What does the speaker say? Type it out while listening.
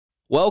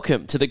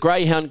Welcome to the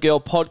Greyhound Girl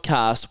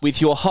podcast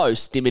with your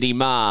host, Dimity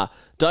Ma.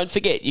 Don't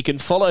forget, you can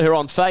follow her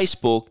on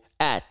Facebook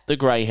at The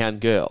Greyhound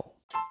Girl.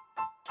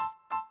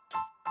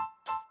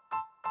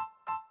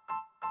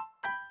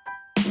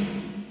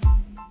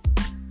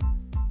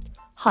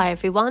 Hi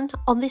everyone,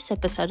 on this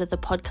episode of the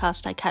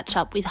podcast I catch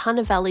up with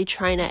Hunter Valley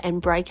trainer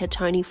and breaker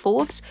Tony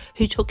Forbes,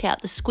 who took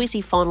out the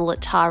Squizzy final at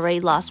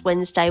Taree last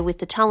Wednesday with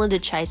the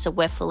talented chaser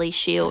Wefferley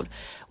Shield.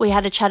 We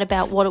had a chat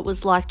about what it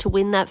was like to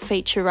win that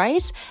feature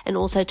race and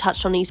also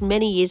touched on his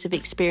many years of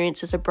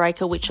experience as a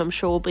breaker, which I'm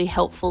sure will be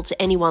helpful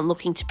to anyone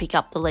looking to pick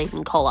up the lead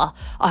and collar.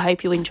 I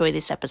hope you enjoy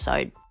this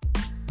episode.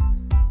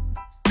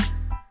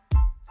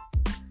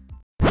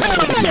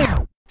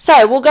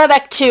 So we'll go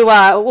back to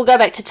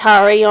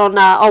Taree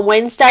on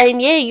Wednesday,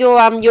 and yeah,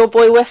 your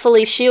boy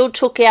Wefferley Shield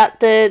took out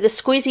the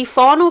Squizzy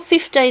final,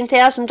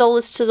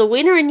 $15,000 to the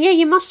winner, and yeah,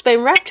 you must have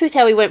been wrapped with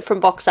how he went from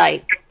box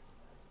 8.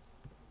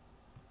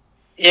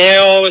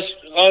 Yeah,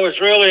 I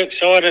was really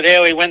excited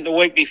how he went the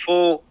week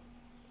before.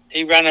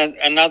 He ran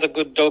another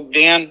good dog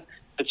down.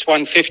 It's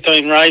won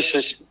 15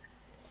 races.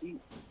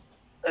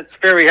 It's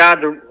very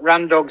hard to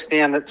run dogs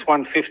down that's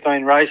won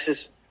 15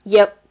 races.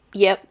 Yep.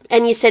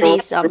 And you said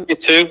he's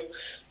too.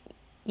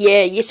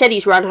 Yeah, you said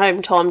his run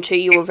home time too.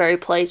 You were very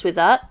pleased with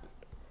that.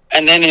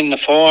 And then in the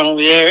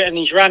final, yeah, and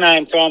his run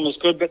home time was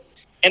good, but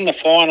in the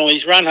final,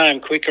 he's run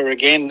home quicker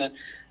again.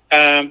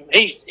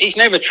 He's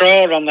never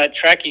trialled on that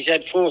track. He's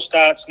had 4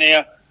 starts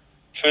now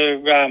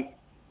for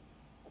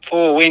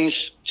 4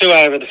 wins, 2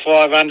 over the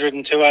 500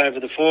 and 2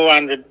 over the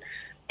 400,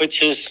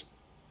 which is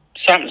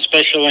something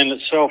special in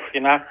itself,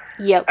 you know.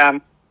 Yep.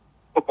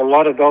 Took a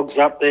lot of dogs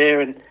up there,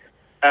 and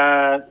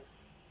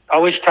I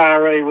wish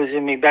Taree was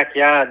in my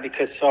backyard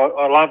because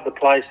I love the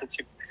place.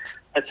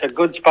 It's a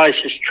good,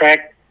 spacious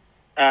track,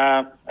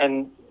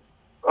 and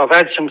I've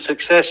had some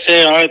success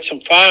there. I had some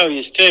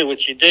failures too,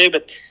 which you do,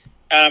 but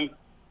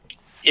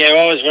yeah,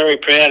 I was very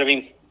proud of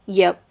him.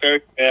 Yep,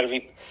 very proud of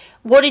him.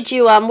 What did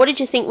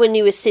you think when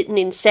you were sitting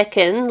in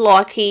second?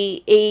 Like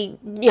he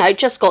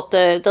just got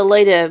the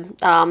leader,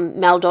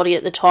 Maldotti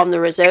at the time, the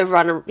reserve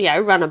runner,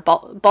 run a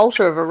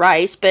bolter of a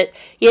race. But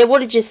yeah, what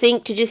did you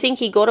think? Did you think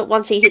he got it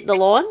once he hit the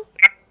line?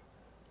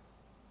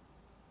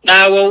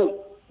 No,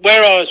 well,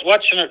 where I was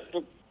watching it,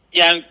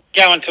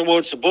 going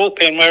towards the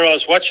bullpen where I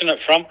was watching it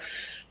from,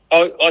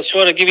 I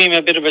sort of give him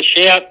a bit of a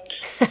shout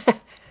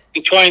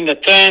between the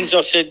turns.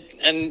 I said,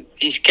 and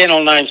his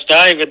kennel name's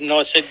David, and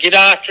I said, get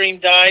after him,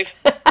 Dave.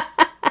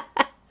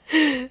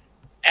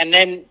 And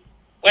then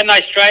when they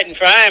straightened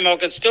for home, I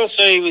could still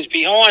see he was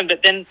behind,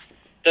 but then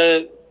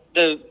the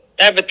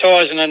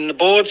advertising and the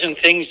boards and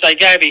things, they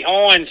go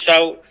behind,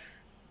 so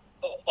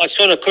I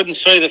sort of couldn't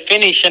see the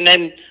finish, and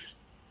then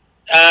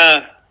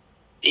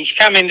he's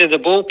come into the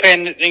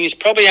bullpen and he was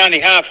probably only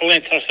half a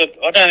length. I said,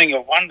 I don't think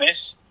I've won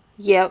this.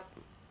 Yep.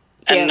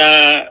 And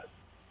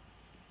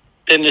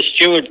then the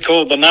steward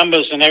called the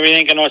numbers and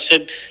everything, and I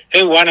said,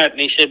 who won it? And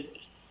he said,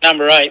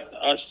 number 8.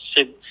 I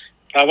said,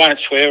 I won't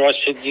swear. I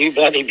said, you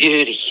bloody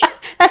beauty.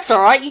 That's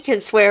all right. You can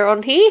swear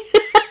on here.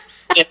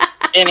 Yeah,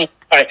 anyway,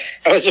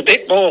 it was a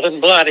bit more than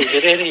bloody,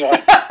 but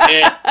anyway,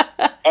 yeah,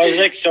 I was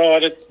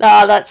excited.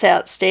 Oh, that's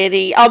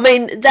outstanding. I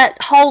mean,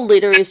 that whole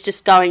litter is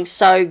just going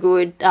so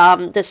good,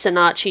 the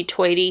Sinachi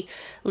Tweedy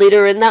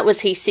litter, and that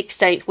was his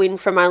 16th win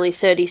from only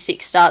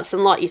 36 starts,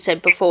 and like you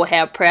said before,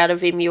 how proud of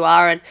him you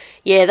are, and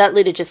yeah, that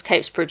litter just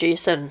keeps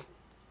producing.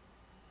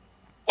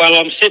 Well,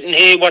 I'm sitting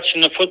here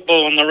watching the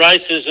football and the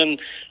races,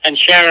 and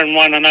Sharon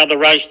won another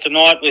race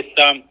tonight with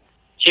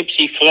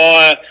Gypsy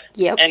Flyer.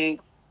 Yep. And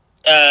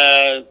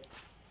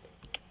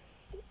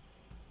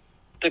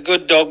the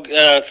good dog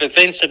for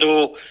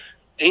Vencedor,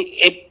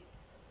 it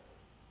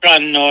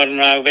run, I don't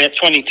know, about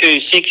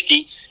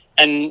 22.60,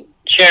 and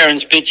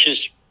Sharon's bitch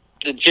is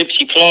the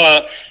Gypsy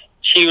Flyer.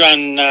 She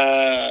run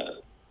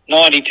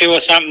 92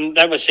 or something.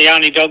 That was the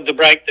only dog to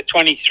break the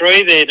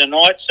 23 there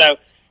tonight. So,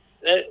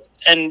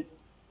 and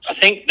I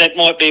think that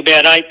might be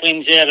about 8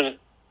 wins out of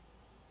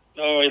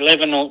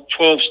 11 or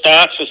 12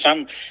 starts or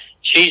something.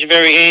 She's a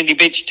very handy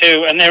bitch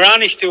too, and they're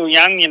only still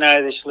young,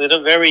 this litter,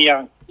 very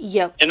young.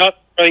 Yep.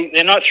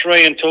 They're not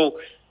 3 until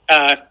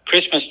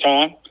Christmas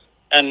time,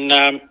 and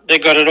they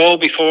got it all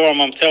before them.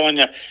 I'm telling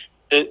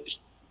you,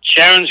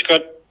 Sharon's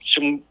got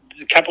a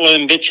couple of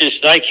them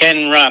bitches. They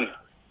can run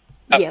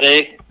up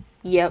there.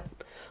 Yep.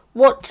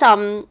 What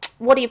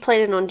are you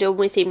planning on doing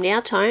with him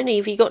now, Tony?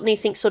 Have you got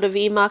anything sort of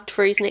earmarked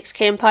for his next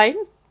campaign?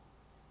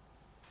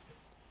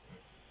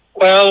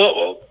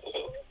 Well,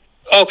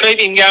 I'll keep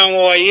him going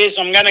while he is.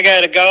 I'm going to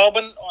go to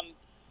Goulburn on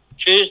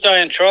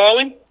Tuesday and trial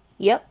him.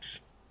 Yep.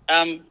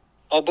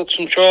 I'll book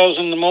some trials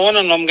in the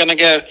morning. I'm going to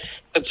go.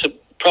 It's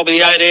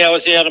probably 8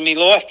 hours out of my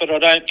life, but I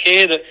don't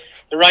care. The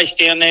race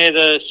down there,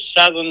 the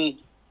Southern,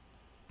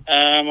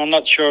 I'm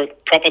not sure the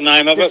proper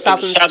name of it.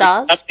 Southern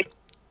Stars. Something.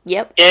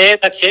 Yep. Yeah,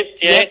 that's it.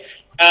 Yeah.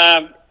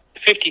 Yep.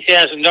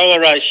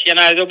 $50,000 race.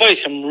 There'll be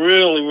some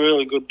really,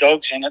 really good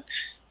dogs in it,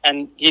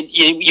 and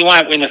you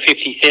won't win a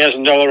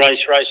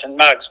 $50,000 race in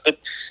mugs. But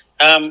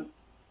I'm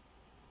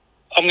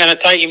going to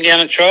take him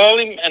down and trial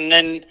him, and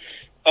then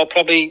I'll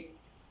probably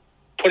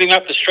put him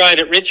up the straight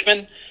at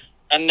Richmond,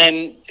 and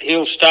then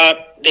he'll start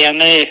down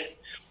there.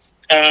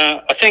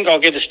 I think I'll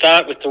get a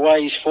start with the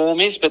way his form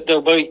is, but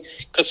there'll be,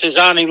 because there's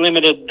only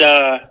limited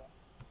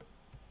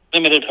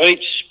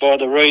heats by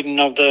the reading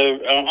of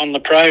on the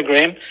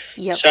program.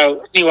 Yep.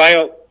 So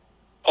anyway,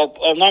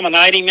 I'll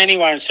nominate him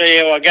anyway and see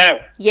how I go.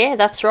 Yeah,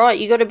 that's right.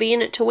 You got to be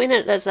in it to win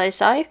it, as they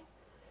say.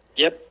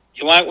 Yep.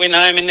 You won't win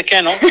home in the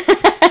kennel.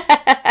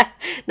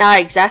 No,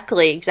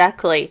 exactly.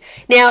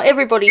 Now,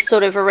 everybody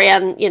sort of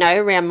around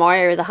my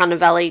area, the Hunter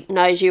Valley,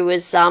 knows you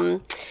as,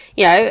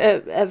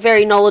 a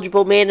very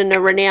knowledgeable man and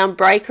a renowned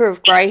breaker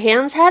of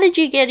greyhounds. How did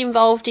you get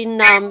involved in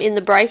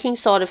the breaking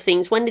side of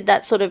things? When did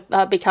that sort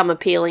of become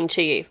appealing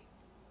to you?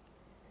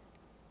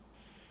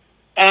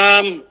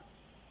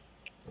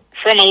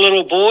 From a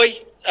little boy,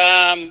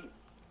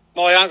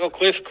 my uncle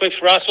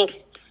Cliff Russell,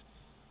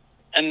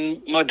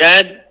 and my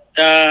dad,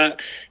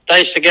 they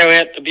used to go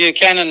out to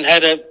Buchanan and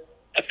had a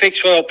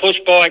fixed wheel push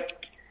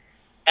bike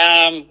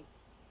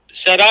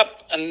set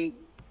up, and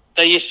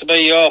there used to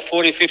be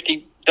 40,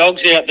 50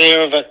 dogs out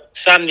there of a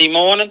Sunday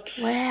morning.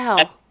 Wow.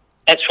 And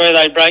that's where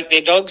they break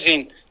their dogs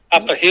in,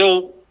 up a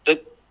hill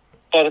that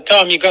by the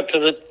time you got to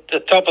the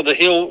top of the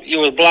hill, you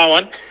were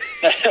blowing.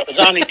 It was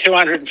only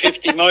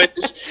 250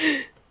 metres.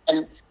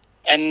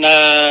 And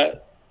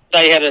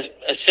they had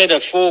a set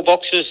of 4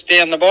 boxes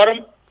down the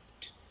bottom,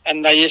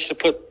 and they used to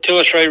put 2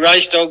 or 3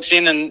 race dogs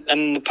in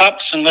and the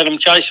pups and let them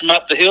chase them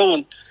up the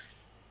hill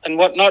and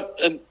whatnot.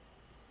 And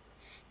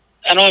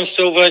I'm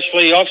still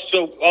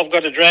I've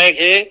got a drag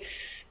here.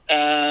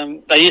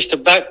 They used to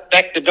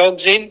back the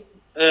dogs in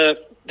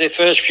their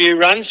first few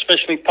runs,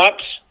 especially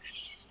pups.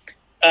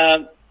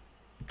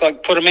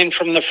 Like put them in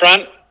from the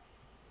front.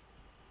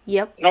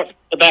 Yep. Not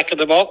the back of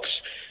the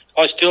box.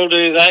 I still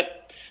do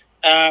that.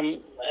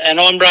 And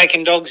I'm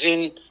breaking dogs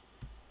in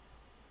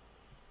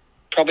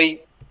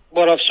probably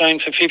what I've seen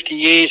for 50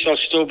 years. I've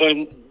still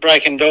been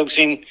breaking dogs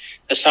in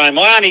the same.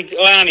 I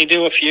only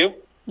do a few.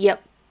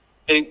 Yep.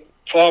 5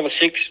 or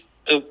 6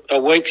 a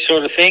week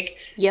sort of thing.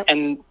 Yep.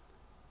 And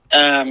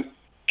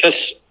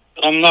because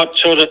I'm not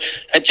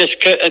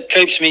it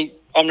keeps me,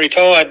 I'm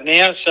retired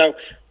now, so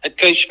it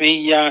keeps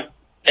me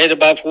head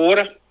above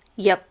water.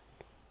 Yep.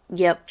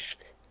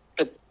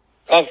 But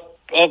I've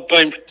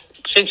been,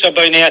 since I've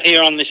been out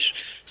here on this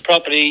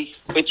property,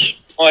 which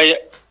my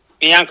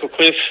uncle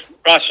Cliff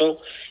Russell,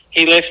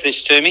 he left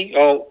this to me.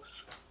 Oh,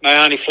 my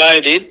auntie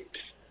Flo did.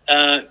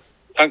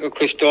 Uncle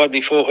Cliff died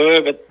before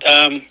her, but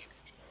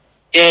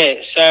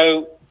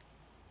so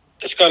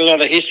it's got a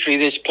lot of history,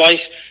 this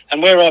place.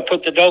 And where I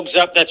put the dogs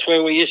up, that's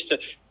where we used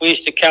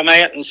to come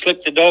out and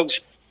slip the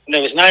dogs. And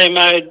there was no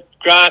mowed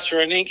grass or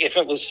anything. If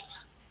it was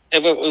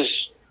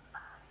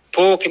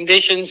poor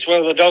conditions,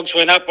 well, the dogs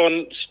went up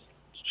on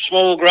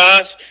small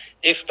grass.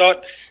 If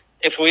not,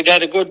 if we'd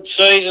had a good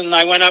season,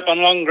 they went up on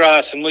long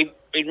grass, and we'd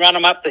run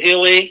them up the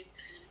hill here.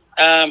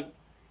 And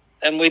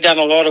we'd done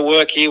a lot of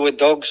work here with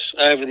dogs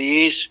over the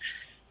years.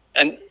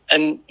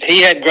 And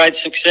he had great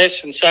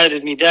success, and so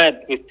did my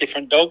dad with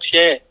different dogs,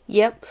 yeah.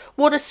 Yep.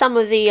 What are some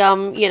of the,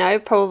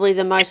 probably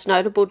the most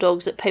notable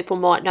dogs that people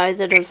might know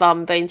that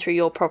have been through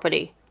your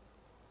property?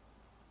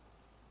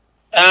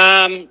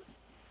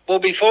 Well,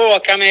 before I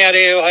come out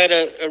here, I had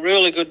a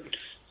really good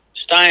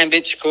staying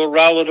bitch called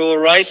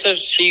Rollador Racer.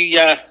 She,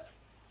 I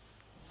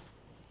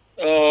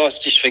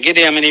just forget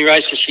how many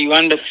races she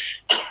won, but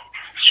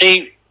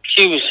she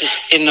was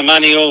in the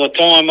money all the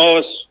time.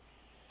 I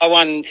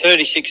won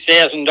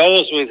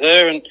 $36,000 with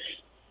her, and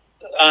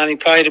I only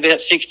paid about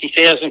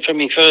 $60,000 for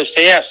my first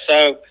house.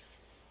 So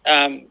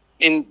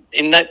in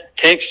that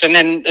text, and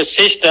then the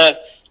sister,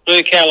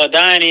 Blue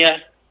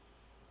Caledonia,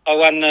 I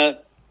won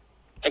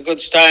a good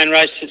staying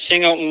race at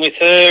Singleton with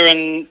her,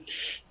 and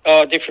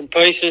different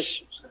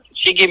pieces.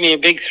 She gave me a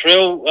big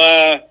thrill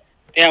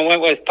down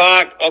Wentworth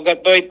Park. I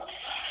got beat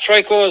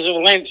 3/4 of a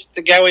length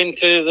to go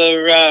into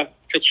the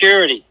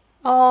futurity.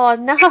 Oh,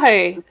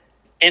 no.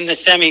 In the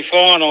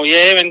semi-final,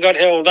 yeah, and got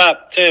held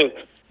up too.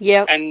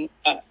 Yep. And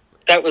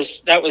that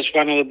was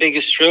one of the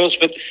biggest thrills.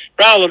 But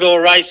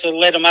Rollador Racer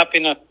led them up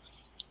in a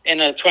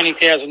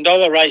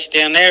 $20,000 race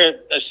down there,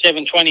 a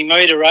 720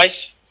 metre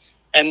race,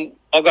 and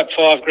I got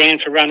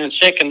 $5,000 for running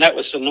second. That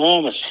was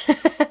enormous.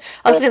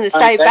 I was going to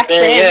say back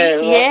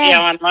then. Yeah. You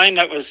know what I mean?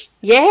 That was.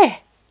 Yeah.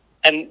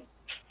 And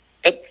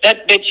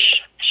that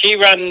bitch, she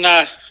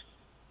ran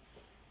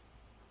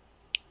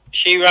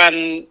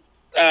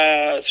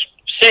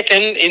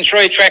second in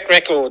 3 track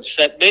records.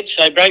 That bitch,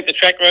 they broke the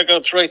track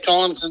record 3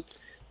 times,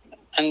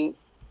 and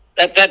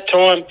at that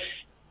time,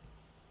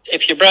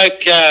 if you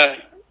broke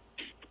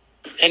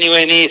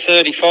anywhere near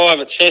 35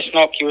 at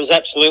Cessnock, you was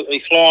absolutely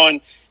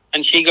flying.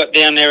 And she got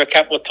down there a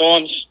couple of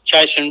times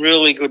chasing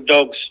really good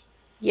dogs.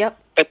 Yep.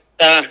 But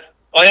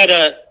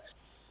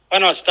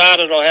when I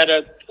started, I had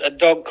a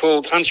dog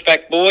called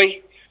Hunchback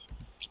Boy.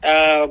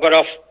 I got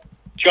off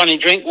Johnny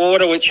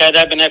Drinkwater, which had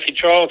Abernathy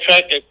Trial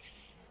Track.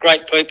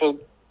 Great people,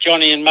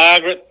 Johnny and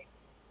Margaret.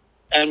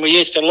 And we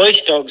used to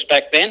leash dogs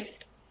back then.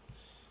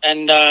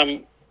 And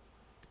I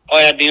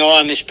had my eye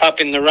on this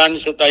pup in the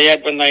runs that they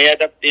had when they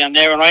had up down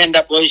there, and I ended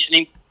up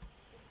leashing him.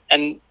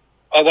 and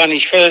I won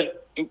his first.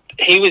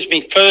 He was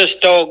my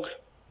first dog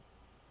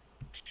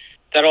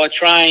that I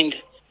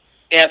trained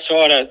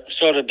outside of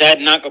sort of Dad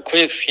and Uncle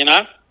Cliff, you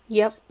know.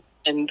 Yep.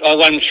 And I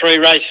won 3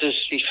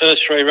 races, his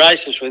first 3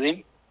 races with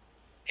him.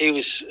 He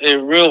was a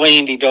real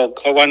handy dog.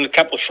 I won a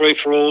couple of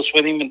free-for-alls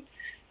with him, and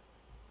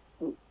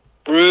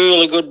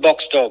really good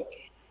box dog.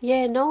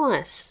 Yeah,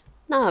 nice.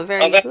 No,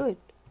 very good.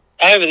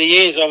 Over the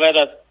years, I've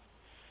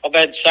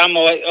had some.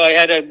 I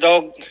had a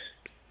dog.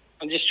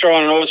 I was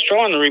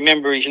trying to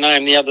remember his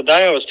name the other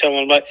day. I was telling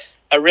him about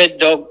a red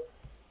dog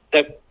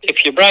that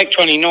if you break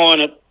 29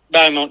 at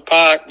Beaumont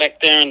Park back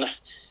there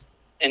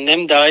in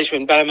them days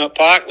when Beaumont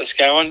Park was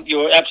going, you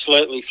were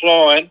absolutely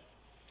flying.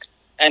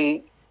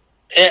 And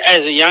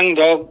as a young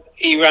dog,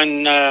 he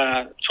ran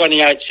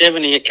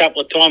 28.70 a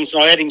couple of times,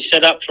 and I had him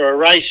set up for a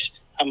race,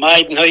 a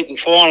maiden heat and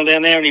final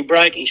down there, and he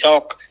broke his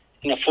hock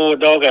in a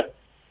 4-dogger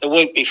the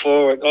week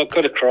before it. I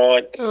could have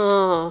cried.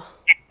 Oh.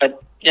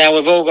 But yeah,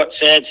 we've all got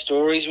sad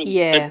stories.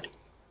 Yeah. But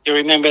you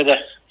remember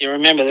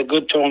the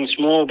good times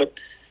more. But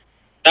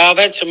no, I've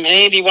had some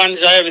handy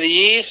ones over the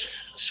years,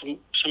 some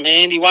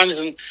handy ones,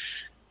 and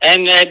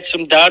had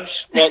some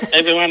duds like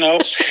everyone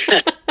else.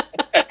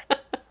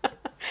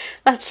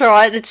 That's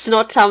right. It's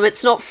not.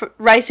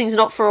 Racing's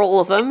not for all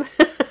of them.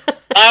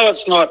 No,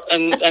 it's not.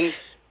 And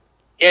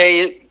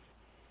yeah,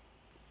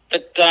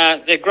 but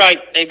they're great.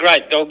 They're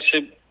great dogs.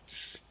 Who,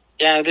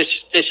 yeah,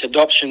 this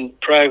adoption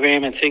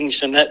program and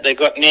things and that they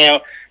got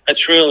now,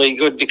 it's really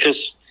good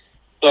because,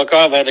 like,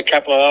 I've had a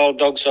couple of old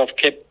dogs I've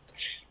kept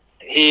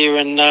here,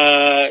 and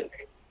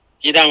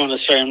you don't want to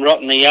see them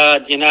rot in the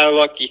yard. You know,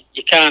 like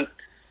you can't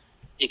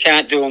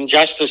do them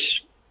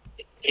justice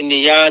in the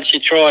yards. You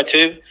try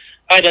to.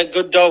 I had a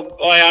good dog.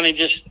 He only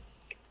just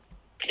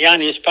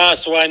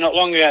passed away not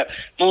long ago.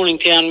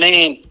 Morningtown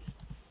man.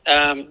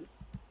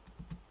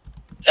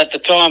 At the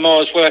time, I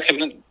was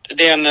working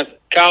down the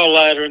coal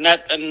loader and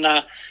that, and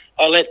I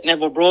let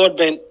Neville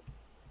Broadbent.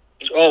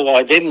 Oh,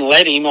 I didn't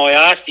let him. I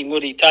asked him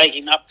would he take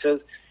him up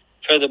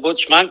for the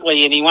Butch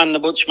Monthly, and he won the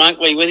Butch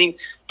Monthly with him.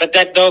 But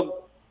that dog,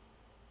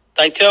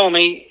 they tell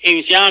me, he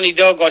was the only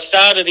dog I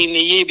started in the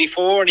year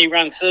before, and he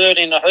ran 3rd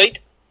in the heat.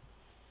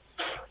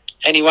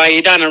 Anyway,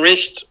 he done a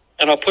wrist,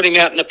 and I put him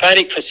out in the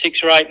paddock for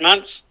 6 or 8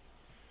 months,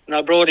 and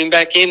I brought him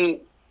back in.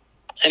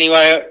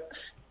 Anyway,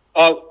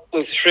 I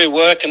was through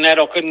work and that,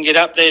 I couldn't get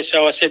up there,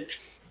 so I said,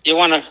 you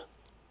want to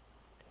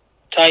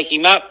take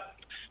him up?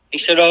 He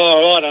said,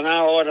 oh, I don't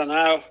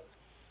know.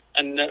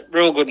 And a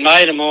real good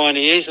mate of mine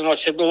he is. And I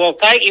said, well, I'll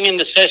take him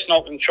into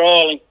Cessnock and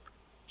trial him.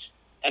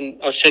 And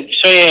I said,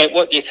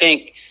 what do you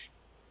think?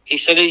 He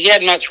said, has he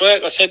had much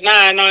work? I said,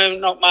 no,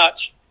 not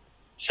much.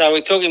 So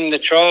we took him to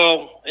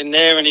trial in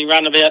there, and he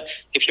ran about,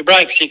 if you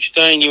break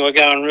 16, you were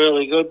going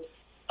really good.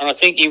 And I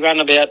think he ran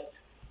about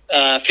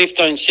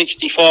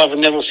 15.65,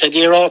 and Neville said,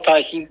 yeah, I'll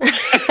take him.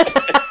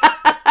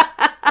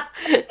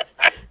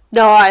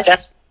 Nice. So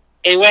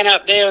he went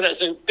up there, and it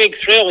was a big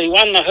thrill. He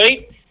won the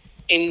heat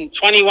in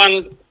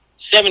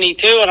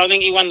 21.72, and I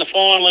think he won the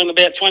final in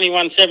about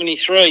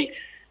 21.73.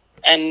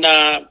 And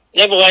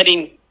Neville had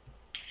him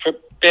for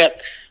about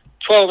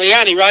 12. He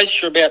only raced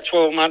for about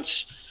 12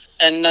 months,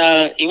 and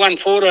he won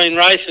 14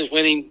 races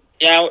with him.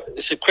 You know,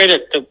 it's a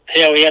credit to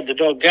how he had the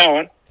dog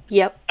going.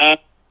 Yep.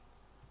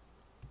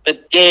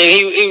 But yeah,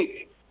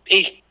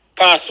 he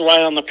passed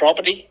away on the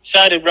property.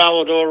 So did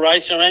Rollador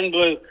Racer and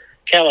Blue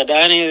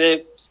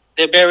Caledonia.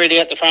 They're buried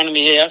out the front of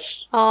my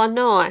house. Oh,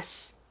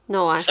 nice.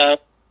 So,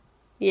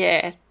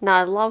 yeah,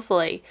 no,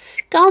 lovely.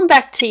 Going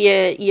back to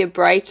your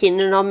break-in,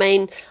 and I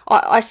mean,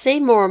 I see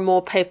more and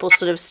more people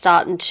sort of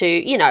starting to,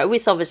 you know,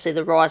 with obviously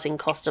the rising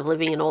cost of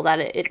living and all that,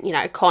 it you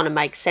know, kind of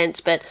makes sense,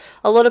 but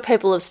a lot of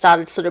people have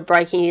started sort of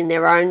breaking in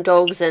their own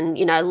dogs and,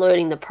 you know,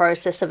 learning the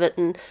process of it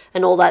and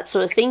all that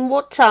sort of thing.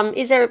 What,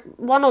 is there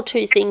 1 or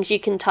 2 things you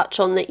can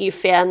touch on that you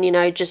found, you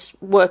know, just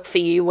work for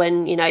you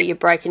when, you know, you're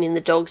breaking in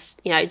the dogs,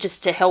 you know,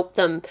 just to help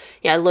them,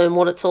 you know, learn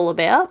what it's all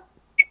about?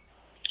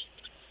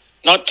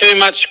 not too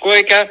much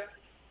squeaker.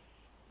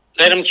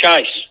 Let them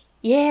chase.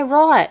 Yeah,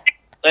 right.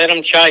 Let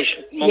them chase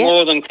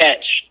more than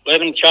catch. Let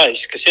them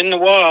chase. Because in the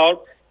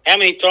wild, how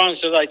many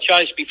times do they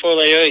chase before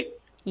they eat?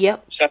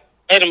 Yep. So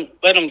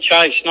let them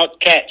chase, not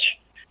catch.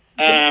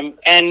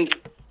 And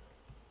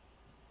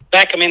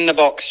back them in the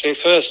box. So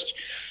first,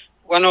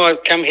 when I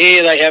come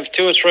here, they have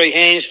 2 or 3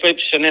 hand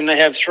slips, and then they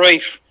have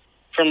 3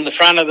 from the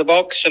front of the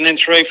box, and then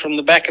 3 from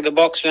the back of the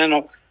box, and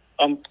then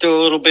I'll do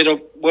a little bit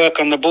of work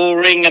on the bull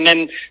ring, and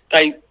then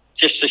they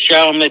just to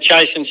show them they're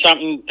chasing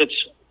something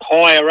that's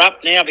higher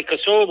up now,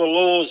 because all the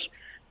laws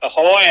are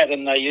higher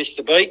than they used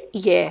to be.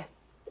 Yeah.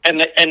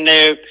 And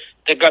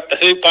they've got the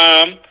hoop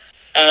arm,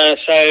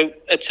 so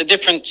it's a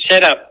different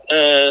setup.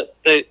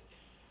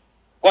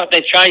 What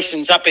they're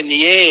chasing's up in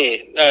the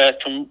air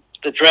from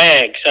the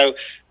drag. So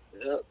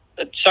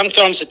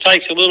sometimes it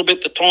takes a little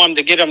bit of time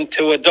to get them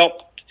to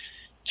adopt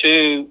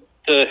to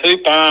the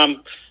hoop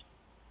arm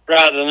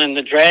rather than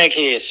the drag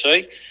here,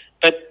 see?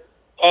 But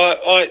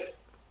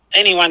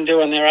anyone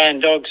doing their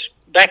own dogs,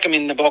 back them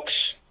in the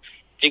box.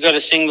 You got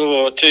a single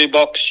or a 2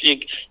 box, you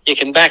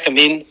can back them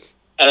in.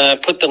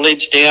 put the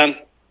lids down,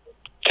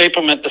 keep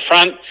them at the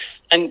front,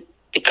 and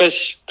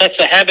because that's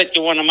a habit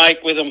you want to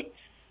make with them,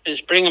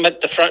 is bring them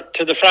at the front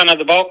to the front of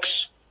the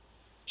box,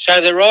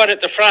 so they're right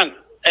at the front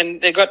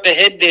and they've got their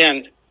head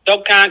down.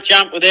 Dog can't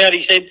jump without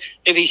his head.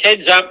 If his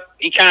head's up,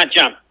 he can't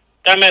jump.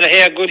 Don't matter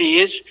how good he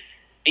is,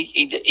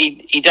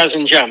 he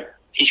doesn't jump.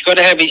 He's got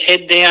to have his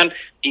head down,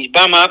 his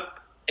bum up,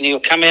 and he'll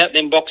come out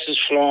them boxes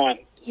flying.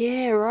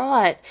 Yeah,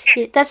 right.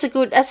 Yeah, that's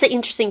an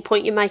interesting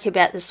point you make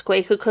about the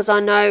squeaker, because I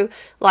know,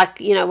 like,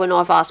 you know, when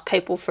I've asked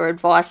people for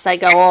advice, they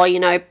go, oh, you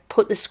know,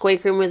 put the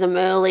squeaker in with them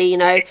early, you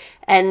know,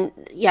 and,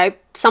 you know,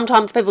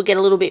 sometimes people get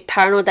a little bit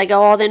paranoid. They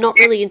go, oh, they're not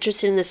really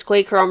interested in the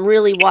squeaker, I'm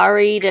really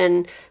worried,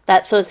 and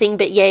that sort of thing.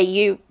 But yeah,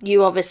 you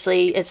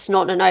obviously, it's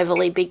not an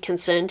overly big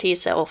concern to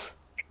yourself.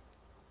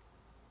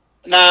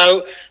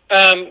 No,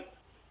 I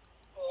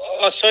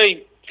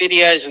see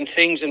videos and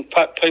things and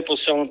people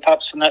selling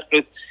pups and that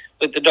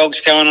with the dogs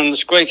going on the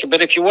squeaker.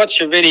 But if you watch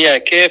the video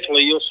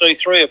carefully, you'll see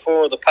 3 or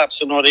 4 of the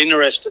pups are not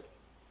interested.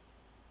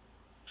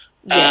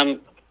 Yeah.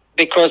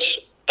 Because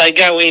they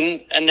go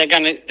in and they're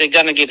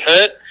gonna get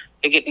hurt.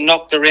 They get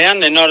knocked around.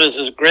 They're not as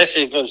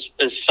aggressive as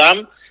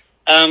some.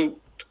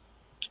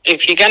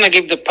 If you're going to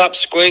give the pups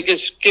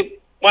squeakers, give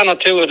 1 or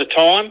 2 at a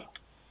time.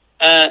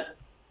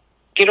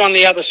 Get on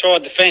the other side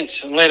of the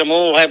fence and let them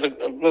all have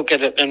a look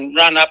at it and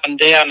run up and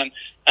down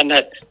and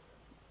that.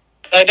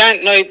 They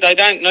don't need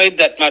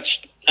that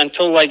much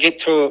until they get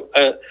to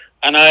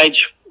an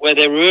age where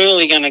they're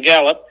really going to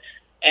gallop,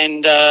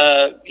 and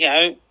you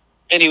know,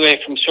 anywhere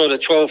from sort of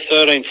 12,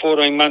 13,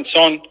 14 months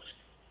on.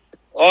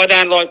 I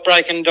don't like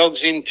breaking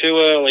dogs in too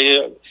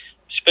early,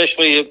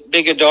 especially a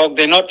bigger dog.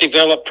 They're not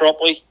developed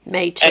properly.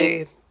 Me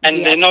too. And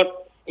yeah. they're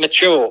not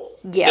mature.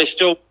 Yeah. They're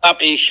still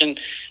puppyish,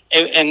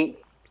 and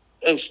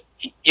as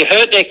you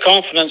hurt their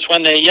confidence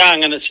when they're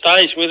young, and it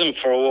stays with them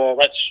for a while.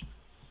 That's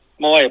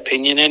my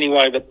opinion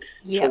anyway, but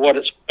for what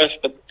it's worth.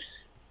 But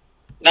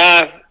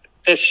no,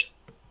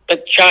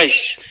 but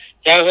chase.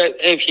 You know,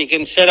 if you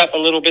can set up a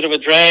little bit of a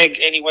drag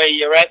anywhere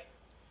you're at,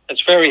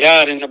 it's very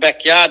hard in the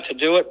backyard to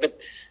do it. But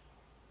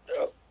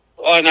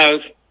I know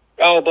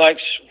old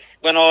blokes,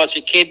 when I was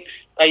a kid,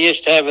 they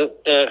used to have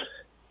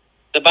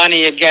the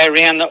bunny would go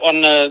around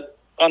on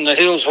the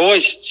hills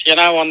hoist, you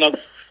know, on the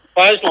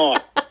clothesline.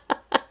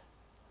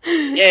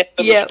 Yeah,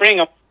 for the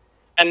spring,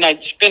 and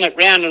they'd spin it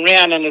round and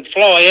round, and it'd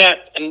fly out,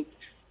 and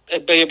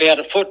it'd be about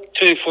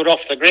 2 foot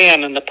off the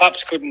ground, and the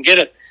pups couldn't get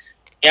it.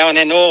 You know, and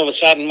then all of a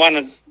sudden one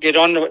would get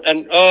onto it,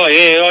 and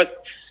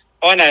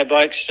I know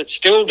blokes that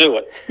still do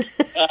it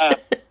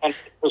on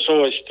the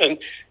hoist, and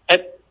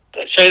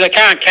so they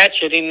can't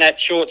catch it in that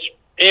short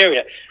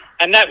area.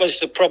 And that was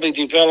the probably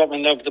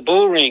development of the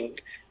bull ring.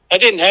 They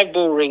didn't have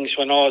bull rings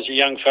when I was a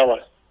young fella.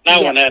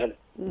 No one had them.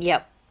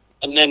 Yep.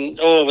 And then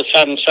all of a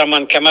sudden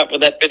someone come up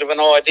with that bit of an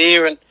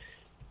idea, and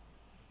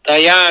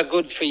they are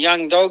good for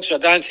young dogs. I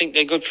don't think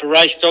they're good for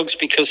race dogs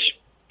because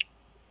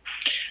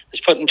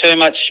it's putting too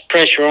much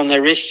pressure on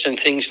their wrists and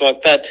things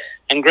like that,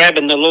 and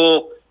grabbing the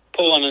law,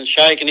 pulling and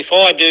shaking. If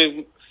I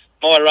do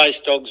my race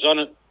dogs on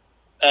it,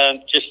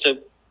 just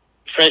to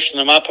freshen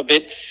them up a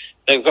bit,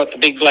 they've got the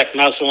big black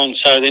muzzle on,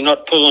 so they're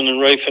not pulling and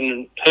reefing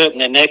and hurting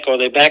their neck or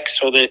their backs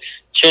or their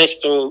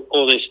chest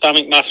or their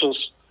stomach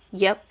muscles.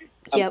 Yep.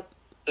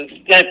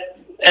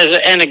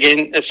 And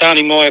again, it's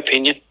only my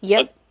opinion.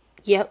 Yep.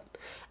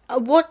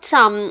 What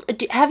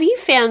have you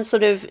found,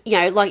 sort of, you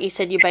know, like you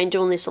said, you've been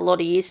doing this a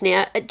lot of years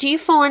now. Do you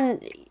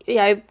find, you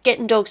know,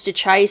 getting dogs to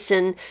chase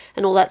and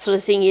all that sort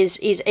of thing is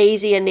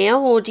easier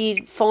now, or do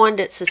you find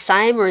it's the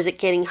same, or is it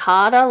getting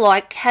harder?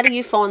 Like, how do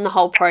you find the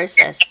whole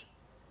process?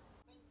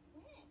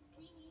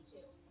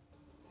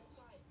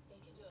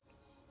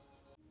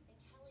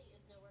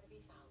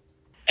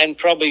 And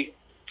probably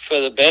for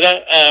the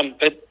better,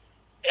 but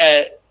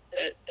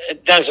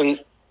it doesn't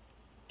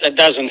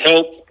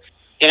help,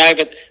 you know.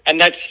 And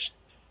that's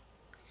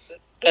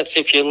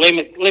if you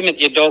limit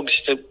your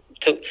dogs to,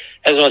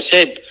 as I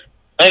said,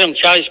 let them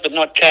chase but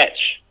not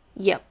catch.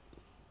 Yep.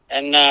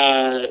 And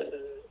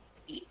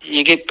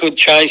you get good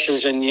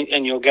chases, and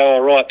you'll go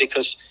all right,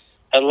 because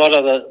a lot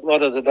of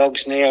the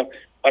dogs now,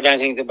 I don't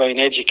think they've been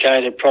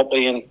educated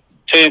properly, and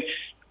too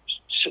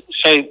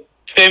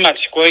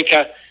much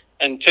squeaker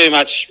and too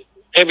much.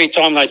 Every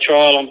time they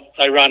trial them,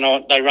 they run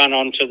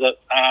onto the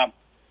arm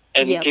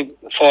and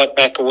fight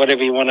back, or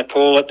whatever you want to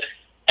call it.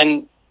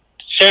 And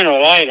sooner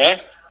or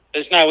later,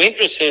 there's no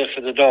interest there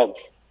for the dog.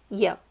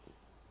 Yep.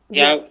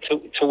 You know,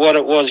 to what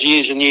it was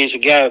years and years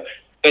ago.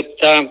 But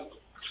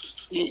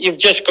you've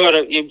just got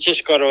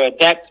to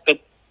adapt.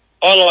 But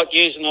I like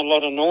using a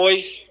lot of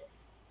noise.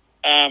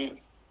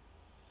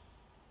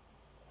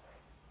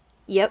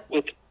 Yep.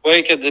 With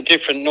work of the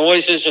different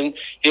noises, and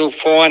you'll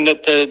find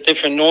that the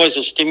different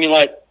noises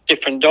stimulate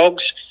different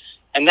dogs,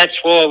 and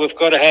that's why we've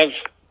got to have.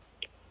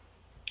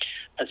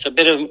 I've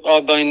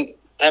been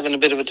having a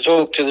bit of a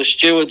talk to the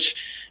stewards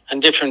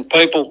and different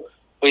people.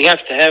 We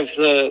have to have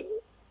the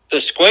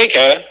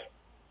squeaker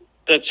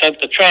that's at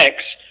the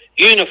tracks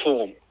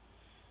uniform.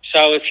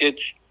 So if you're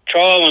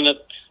trialling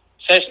it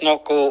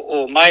Cessnock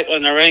or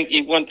Maitland, or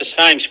you want the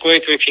same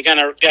squeaker if you're going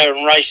to go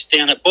and race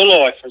down at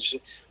Bulli.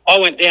 I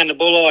went down to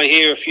Bulli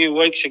here a few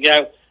weeks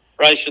ago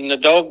racing the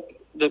dog,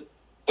 the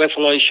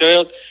Weffley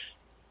Shield,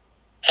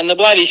 and the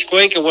bloody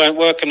squeaker weren't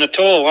working at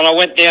all. When I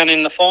went down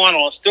in the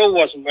final, it still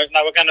wasn't working.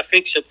 They were going to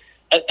fix it.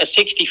 A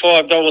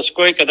 $65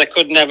 squeaker, they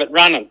couldn't have it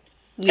running,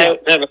 have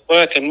it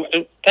working.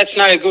 That's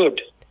no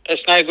good.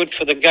 That's no good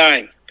for the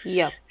game.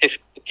 Yeah. If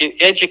you're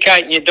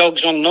educating your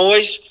dogs on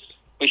noise,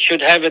 we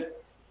should have it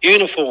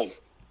uniform.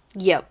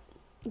 Yep.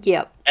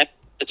 And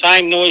the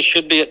same noise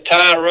should be at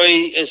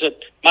Taree, as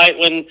at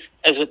Maitland,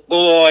 as at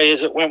Bulli,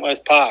 as at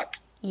Wentworth Park.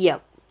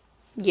 Yep.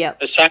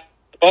 The same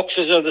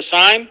boxes are the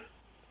same.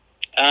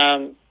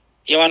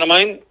 You know what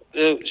I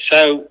mean?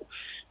 So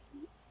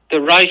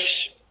the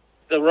race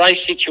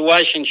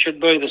situation should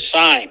be the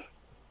same.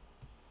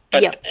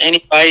 But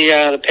anyway,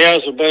 the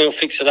powers of be will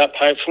fix it up,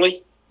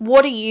 hopefully.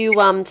 What do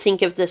you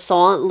think of the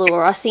silent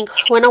lure? I think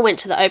when I went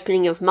to the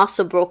opening of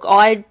Muswellbrook,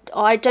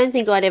 I don't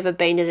think I'd ever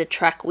been at a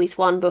track with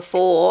one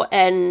before,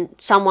 and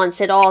someone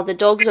said, "Oh, the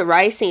dogs are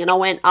racing," and I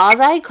went, "Are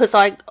they?" Because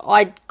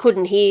I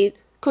couldn't hear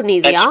the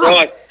That's arm.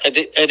 right.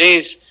 It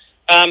is.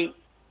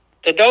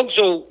 The dogs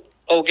will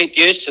get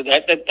used to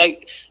that.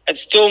 It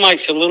still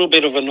makes a little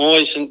bit of a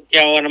noise, and you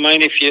know what I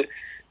mean. If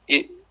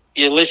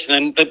you're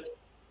listening, but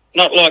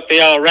not like the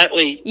old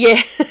Ratley,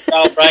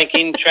 old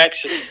break-in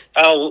tracks,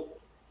 old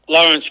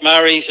Lawrence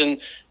Murray's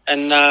and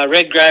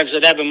Redgraves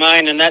at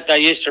Abermain and that, they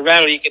used to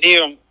rattle. You could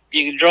hear them.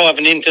 You could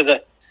driving into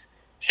the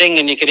thing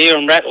and you could hear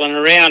them rattling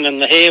around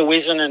and the hair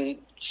whizzing and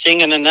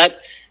singing and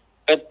that.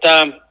 But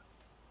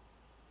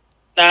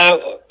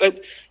no,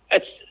 but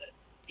it's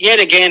yet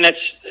again.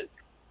 It's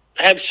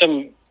have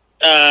some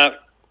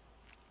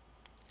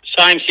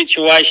same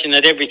situation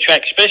at every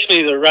track,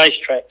 especially the race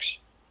tracks.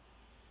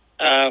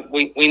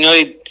 We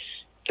need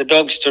the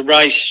dogs to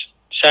race.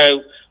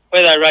 So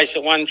where they race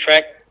at one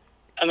track.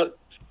 And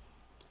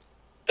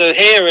the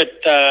hair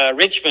at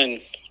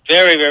Richmond,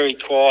 very, very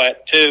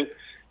quiet too.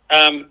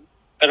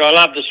 But I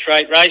love the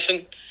straight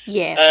racing.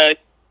 Yeah.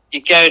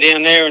 You go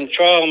down there and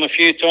trial them a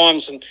few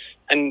times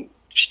and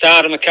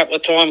start them a couple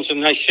of times,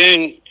 and they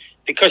soon,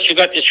 because you've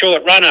got your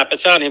short run up,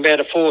 it's only about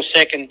a 4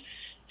 second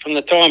from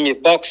the time you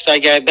box, they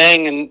go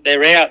bang and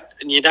they're out,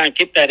 and you don't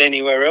get that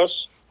anywhere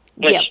else.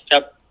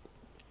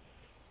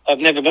 I've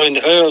never been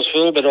to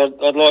Hurlsville, but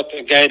I'd like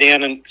to go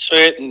down and see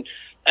it, and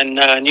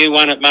new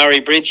one at Murray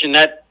Bridge and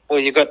that,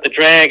 where you got the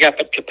drag up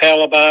at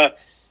Capella Bar,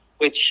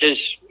 which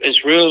is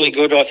really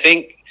good, I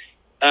think.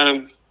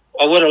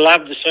 I would have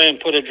loved to see them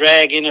put a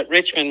drag in at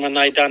Richmond when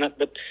they done it,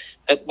 but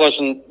it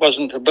wasn't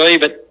to be.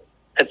 But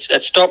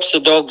it stops the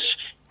dogs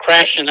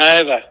crashing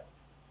over.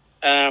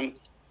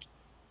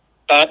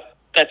 But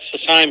that's the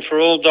same for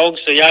all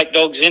dogs. The 8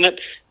 dogs in it,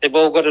 they've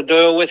all got to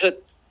deal with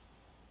it.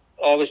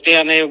 I was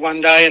down there one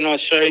day and I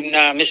seen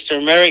Mr.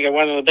 America,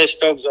 one of the best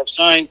dogs I've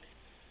seen.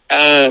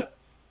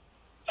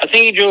 I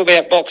think he drew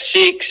about box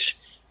 6,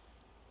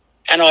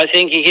 and I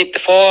think he hit the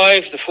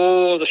 5, the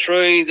 4, the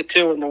 3, the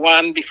 2, and the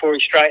 1 before he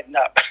straightened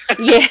up.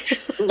 Yeah.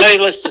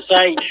 Needless to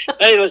say,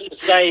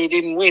 he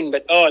didn't win.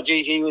 But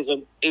geez, he was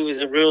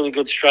a really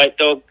good straight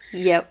dog.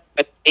 Yep.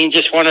 But he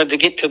just wanted to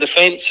get to the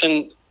fence,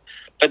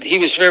 but he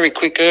was very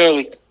quick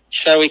early,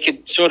 so he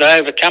could sort of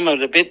overcome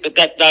it a bit. But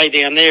that day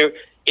down there,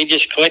 he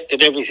just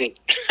collected everything.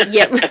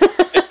 Yep.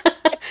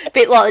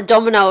 Bit like the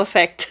domino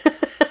effect.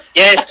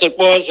 Yes, it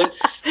was,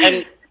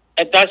 and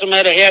it doesn't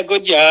matter how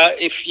good you are,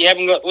 if you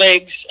haven't got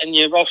legs and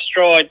you're off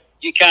stride,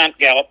 you can't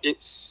gallop.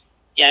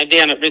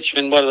 Down at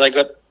Richmond, what have they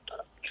got?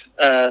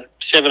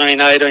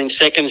 17, 18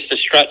 seconds to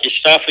strut your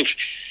stuff. If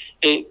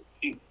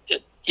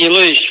you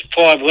lose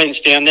 5 lengths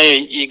down there,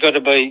 you've got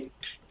to be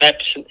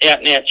perhaps an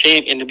out-and-out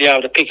champion to be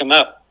able to pick them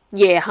up.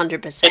 Yeah,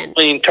 100%.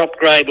 Especially in top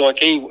grade, like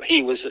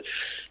he was a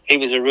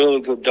really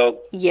good dog.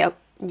 Yep.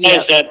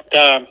 There's that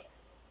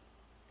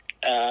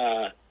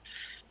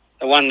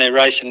the one they're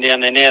racing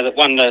down there now that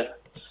won the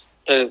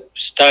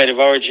State of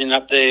Origin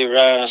up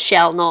there.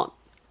 Shall Not.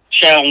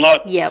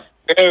 Yep.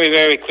 Very,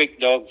 very quick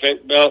dog.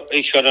 Well,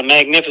 he's got a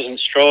magnificent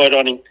stride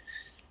on him,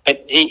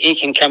 but he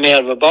can come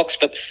out of a box.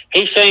 But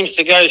he seems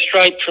to go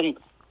straight from.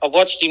 I've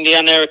watched him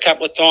down there a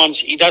couple of times.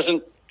 He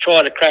doesn't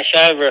try to crash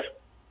over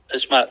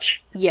as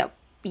much. Yep.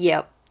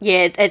 Yeah,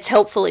 it's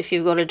helpful if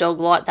you've got a dog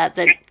like that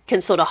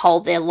can sort of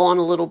hold their line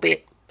a little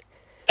bit.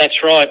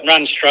 That's right.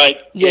 Run straight.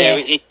 Yeah.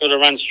 He could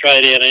have run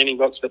straight out of any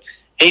box, but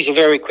he's a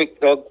very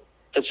quick dog.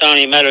 It's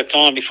only a matter of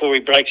time before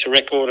he breaks a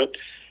record at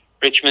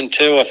Richmond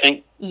too, I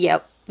think.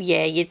 Yep.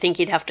 Yeah, you'd think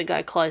he'd have to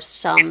go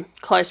close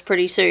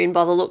pretty soon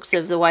by the looks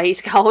of the way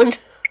he's going.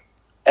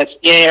 It's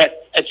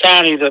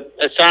only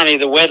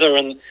the weather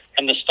and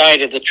the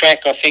state of the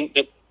track, I think,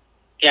 that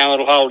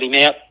it'll hold him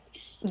out.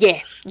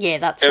 Yeah,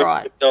 that's Very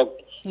right. good dog.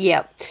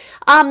 Yeah.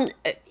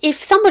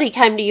 If somebody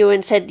came to you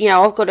and said,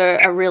 I've got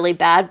a really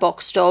bad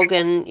box dog,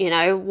 and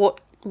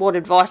what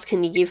advice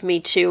can you give me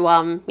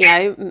to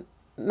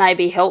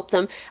maybe help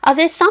them? Are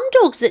there some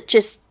dogs that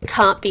just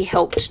can't be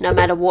helped no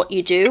matter what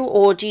you do,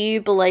 or do you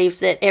believe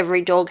that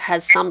every dog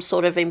has some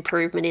sort of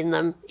improvement in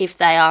them if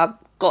they are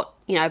got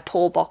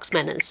poor box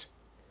manners?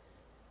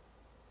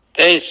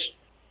 There's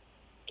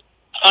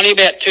only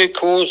about two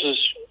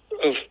causes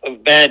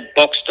of bad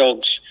box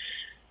dogs.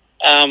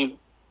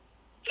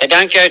 They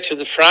don't go to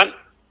the front.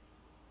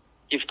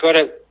 You've got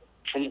to,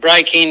 from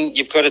break-in,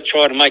 you've got to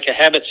try to make a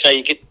habit so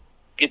you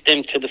get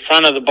them to the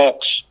front of the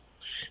box,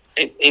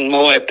 in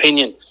my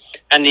opinion.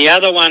 And the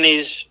other one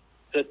is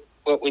that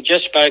what we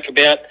just spoke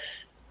about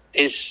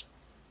is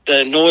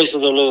the noise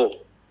of the law.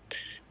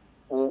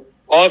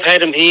 I've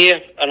had them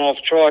here and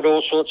I've tried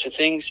all sorts of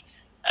things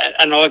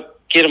and I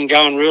get them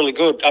going really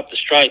good up the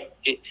straight.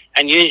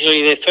 And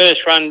usually their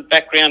first run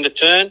back round the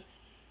turn,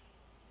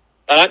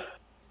 but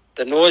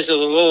the noise of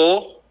the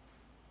law,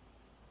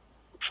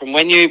 from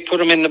when you put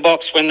them in the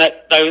box, when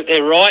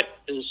they're right,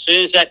 as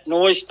soon as that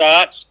noise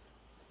starts,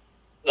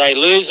 they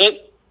lose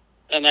it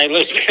and they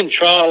lose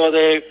control of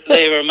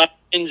their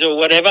emotions or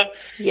whatever.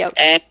 Yep.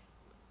 And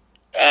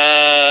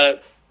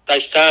they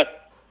start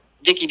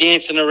dicky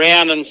dancing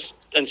around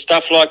and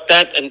stuff like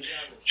that and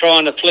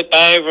trying to flip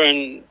over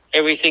and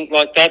everything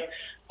like that.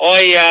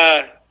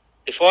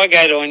 If I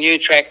go to a new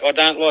track, I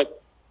don't like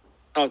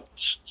I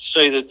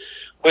see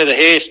where the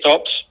hair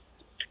stops.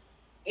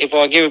 If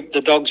I give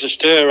the dogs a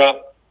stir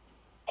up,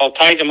 I'll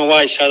take them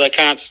away so they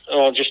can't,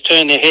 or I'll just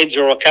turn their heads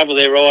or I'll cover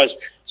their eyes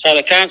so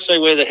they can't see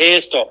where the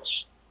hair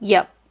stops.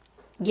 Yep.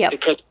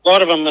 Because a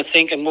lot of them are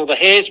thinking, well, the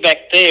hair's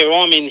back there,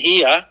 I'm in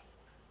here.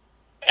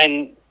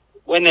 And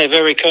when they're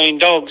very keen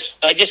dogs,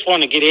 they just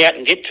want to get out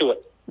and get to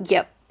it.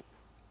 Yep.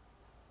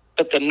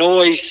 But the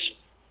noise,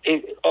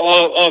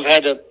 I've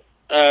had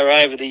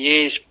over the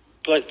years,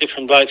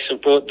 different blokes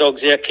have brought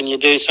dogs out, can you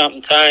do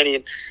something, Tony,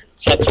 and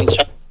such and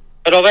such.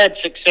 But I've had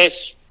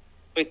success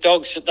with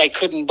dogs that they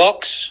couldn't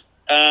box.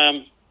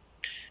 And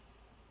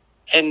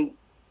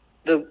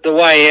the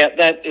way out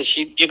that is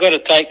you got to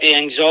take the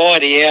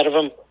anxiety out of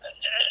them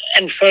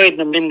and feed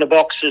them in the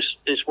box is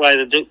way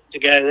to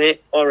go there,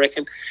 I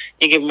reckon.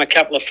 You give them a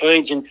couple of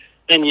feeds and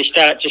then you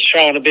start just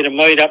throwing a bit of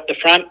meat up the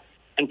front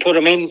and put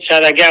them in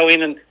so they go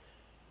in and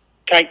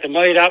take the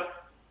meat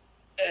up.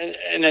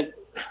 And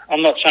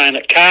I'm not saying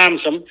it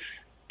calms them,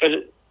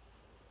 but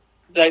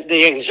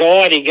the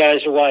anxiety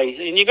goes away.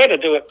 And you've got to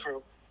do it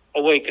for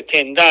a week or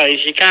 10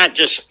 days. You can't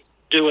just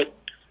do it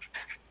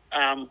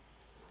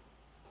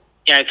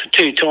for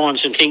 2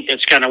 times and think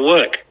it's going to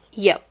work.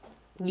 Yep.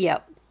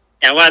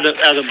 Now,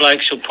 other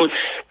blokes will put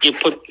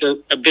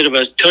a bit of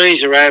a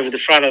teaser over the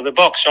front of the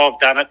box. I've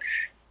done it.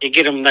 You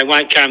get them, they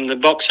won't come to the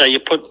box, so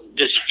you put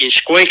just your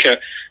squeaker,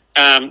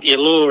 your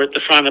lure at the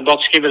front of the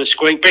box, give it a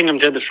squeak, bring them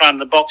to the front of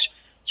the box,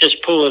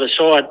 just pull it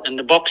aside, and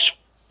the box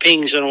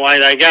pings and away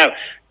they go.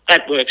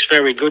 That works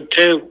very good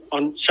too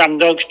on some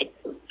dogs, but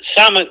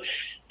some,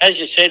 as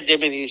you said,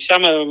 Debbie,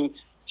 some of them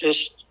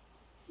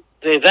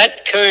they're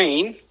that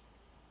keen,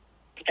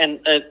 and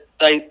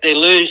they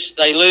lose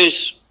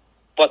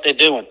what they're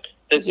doing.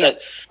 The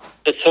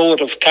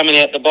thought of coming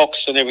out the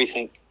box and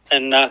everything,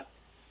 and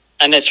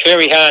it's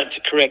very hard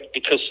to correct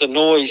because the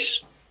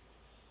noise,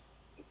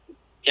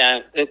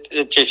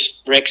 it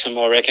just wrecks them,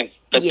 I reckon.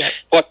 But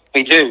what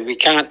we do, we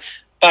can't.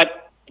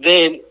 But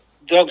then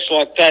dogs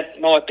like that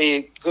might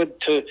be good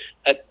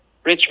at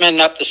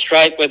Richmond up the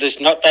straight where there's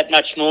not that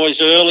much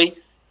noise early,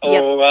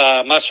 or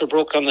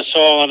Muswellbrook on the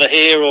side of the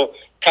hair, or a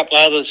couple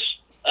others.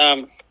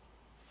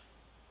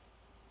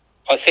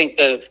 I think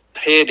the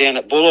hair down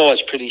at Bulleye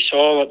is pretty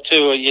silent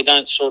too, or you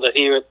don't sort of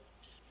hear it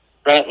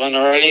rattling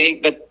or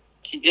anything. But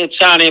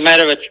it's only a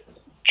matter of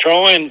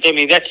trying,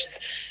 Demi. That's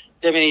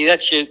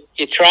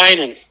your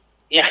training,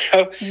 you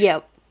know.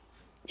 Yep.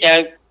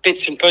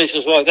 Bits and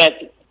pieces like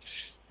that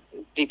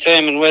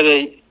determine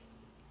whether.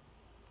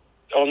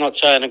 I'm not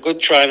saying a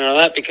good trainer on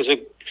that, because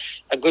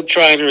a good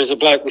trainer is a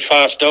bloke with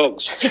fast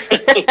dogs.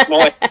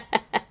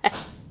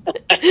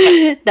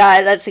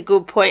 No, that's a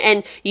good point.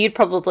 And you'd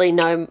probably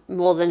know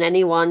more than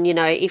anyone,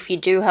 if you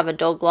do have a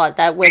dog like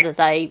that, whether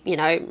they,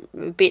 a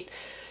bit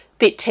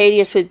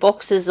tedious with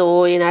boxes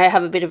or,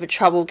 have a bit of a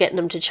trouble getting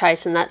them to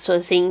chase and that sort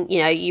of thing,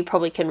 you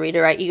probably can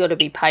reiterate, you got to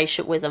be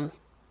patient with them.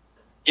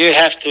 You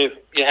have to.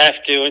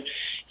 And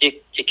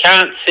you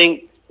can't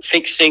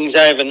fix things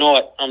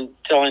overnight, I'm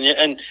telling you.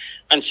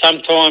 And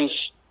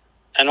sometimes,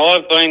 and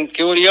I've been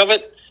guilty of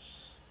it,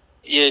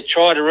 you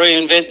try to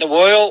reinvent the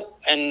wheel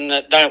and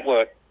it don't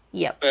work.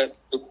 Yep. But,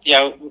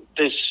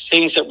 there's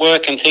things that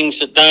work and things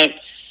that don't.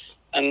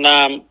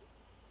 And,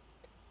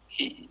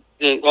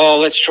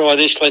 let's try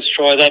this, let's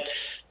try that.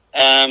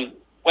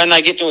 When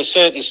they get to a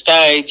certain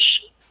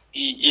stage,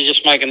 you're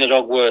just making the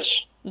dog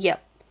worse.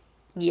 Yep.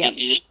 You're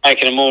just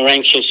making them more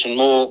anxious and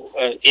more,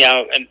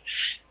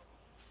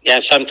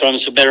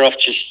 sometimes they're better off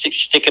just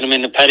sticking them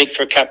in the paddock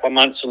for a couple of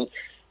months and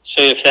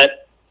see if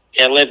that,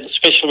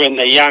 especially when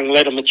they're young,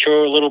 let them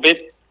mature a little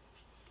bit.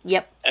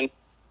 Yep.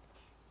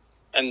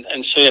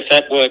 And see if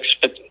that works.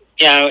 But,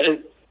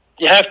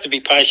 you have to be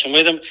patient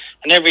with them.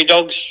 And every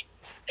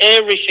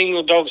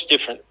single dog's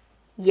different.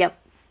 Yep.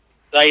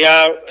 They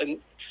are. And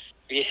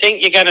if you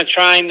think you're going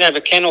to have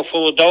a kennel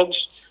full of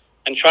dogs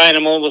and train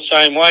them all the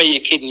same way,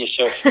 you're kidding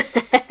yourself.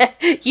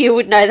 You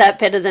would know that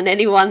better than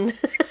anyone.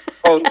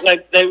 Well,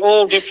 they're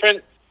all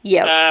different.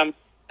 Yeah.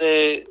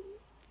 They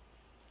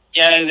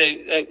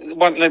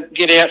want to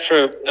get out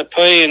for a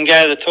pee and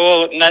go to the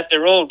toilet and that.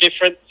 They're all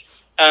different.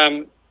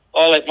 I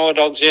let my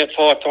dogs out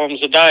 5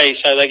 times a day,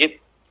 so they get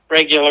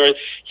regular.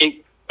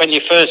 When you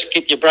first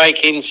get your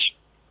break-ins,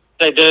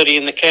 they're dirty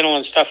in the kennel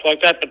and stuff like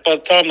that. But by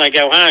the time they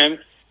go home,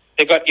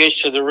 they got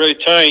used to the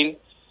routine,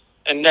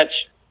 and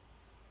that's.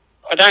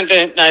 I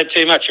don't know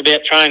too much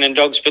about training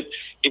dogs, but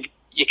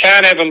you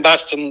can't have them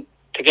busting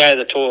to go to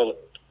the toilet.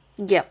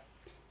 Yep.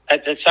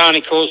 That's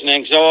only causing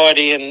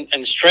anxiety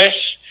and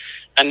stress,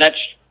 and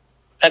that's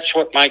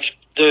what makes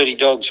dirty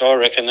dogs, I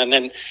reckon. And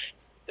then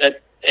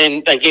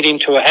and they get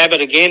into a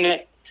habit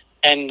again,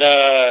 and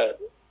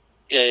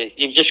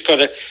you've just got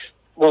to.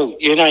 Well,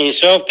 you know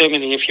yourself,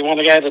 Dimity, if you want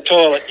to go to the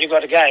toilet, you've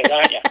got to go,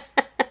 don't you?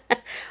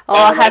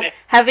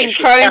 Having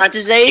Crohn's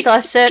disease, I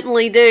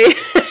certainly do.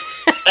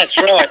 That's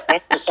right.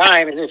 I'm the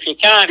same. And if you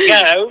can't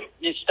go,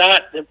 you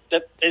start.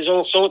 There's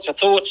all sorts of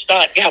thoughts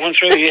start going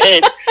through your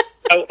head.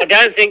 I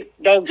don't think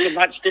dogs are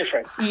much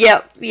different.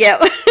 Yep. No,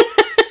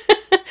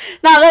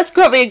 that's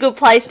probably a good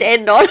place to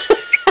end on.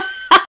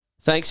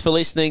 Thanks for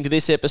listening to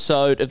this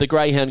episode of the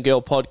Greyhound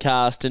Girl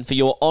podcast and for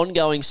your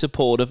ongoing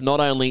support of not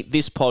only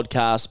this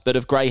podcast but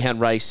of greyhound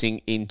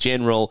racing in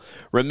general.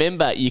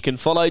 Remember, you can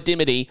follow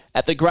Dimity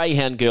at the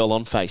Greyhound Girl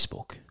on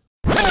Facebook.